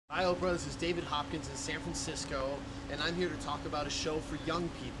Hi Oprah, this is David Hopkins in San Francisco, and I'm here to talk about a show for young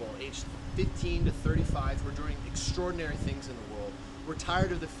people aged 15 to 35 who are doing extraordinary things in the world. We're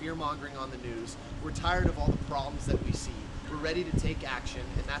tired of the fear-mongering on the news. We're tired of all the problems that we see. We're ready to take action,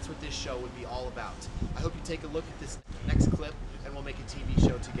 and that's what this show would be all about. I hope you take a look at this next clip, and we'll make a TV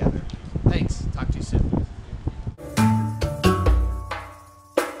show together. Thanks. Talk to you soon.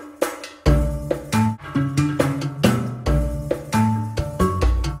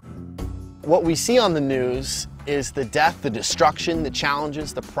 What we see on the news is the death, the destruction, the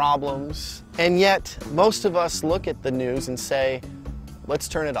challenges, the problems, and yet most of us look at the news and say, let's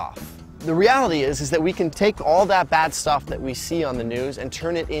turn it off. The reality is that we can take all that bad stuff that we see on the news and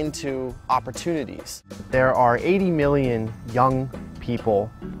turn it into opportunities. There are 80 million young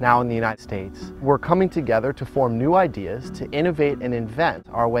people now in the United States. We're coming together to form new ideas, to innovate and invent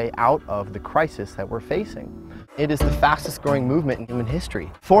our way out of the crisis that we're facing. It is the fastest growing movement in human history.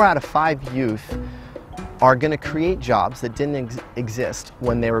 4 out of 5 youth are going to create jobs that didn't exist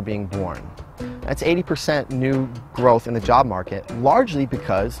when they were being born. That's 80% new growth in the job market, largely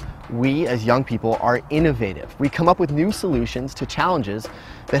because we as young people are innovative. We come up with new solutions to challenges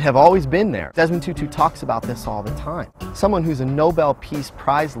that have always been there. Desmond Tutu talks about this all the time. Someone who's a Nobel Peace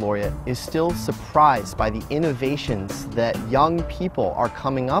Prize laureate is still surprised by the innovations that young people are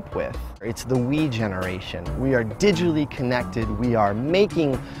coming up with. It's the we generation. We are digitally connected. We are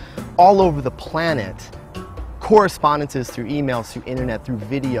making all over the planet correspondences through emails, through internet, through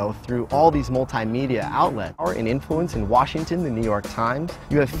video, through all these multimedia outlets. Or in influence in Washington, the New York Times,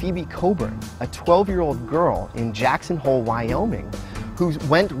 you have Phoebe Coburn, a 12-year-old girl in Jackson Hole, Wyoming, who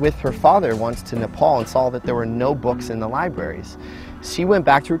went with her father once to Nepal and saw that there were no books in the libraries. She went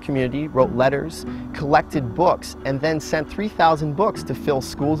back to her community, wrote letters, collected books, and then sent 3,000 books to fill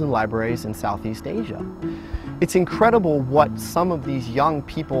schools and libraries in Southeast Asia. It's incredible what some of these young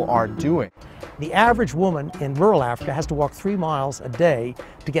people are doing. The average woman in rural Africa has to walk 3 miles a day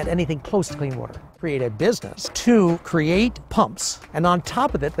to get anything close to clean water. Create a business to create pumps, and on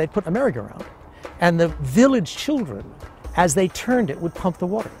top of it, they'd put a merry-go-round. And the village children, as they turned it, would pump the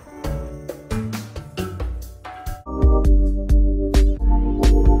water.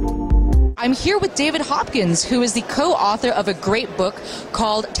 I'm here with David Hopkins, who is the co-author of a great book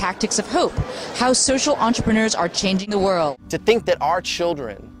called Tactics of Hope: How Social Entrepreneurs Are Changing the World. To think that our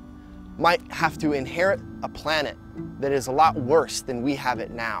children might have to inherit a planet that is a lot worse than we have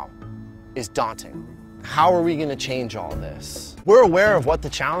it now is daunting. How are we going to change all this? We're aware of what the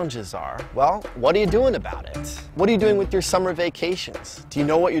challenges are. Well, what are you doing about it? What are you doing with your summer vacations? Do you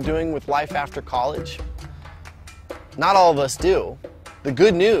know what you're doing with life after college? Not all of us do. The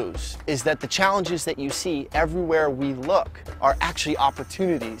good news is that the challenges that you see everywhere we look are actually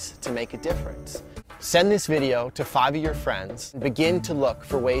opportunities to make a difference. Send this video to 5 of your friends and begin to look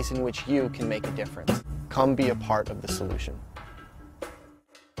for ways in which you can make a difference. Come be a part of the solution.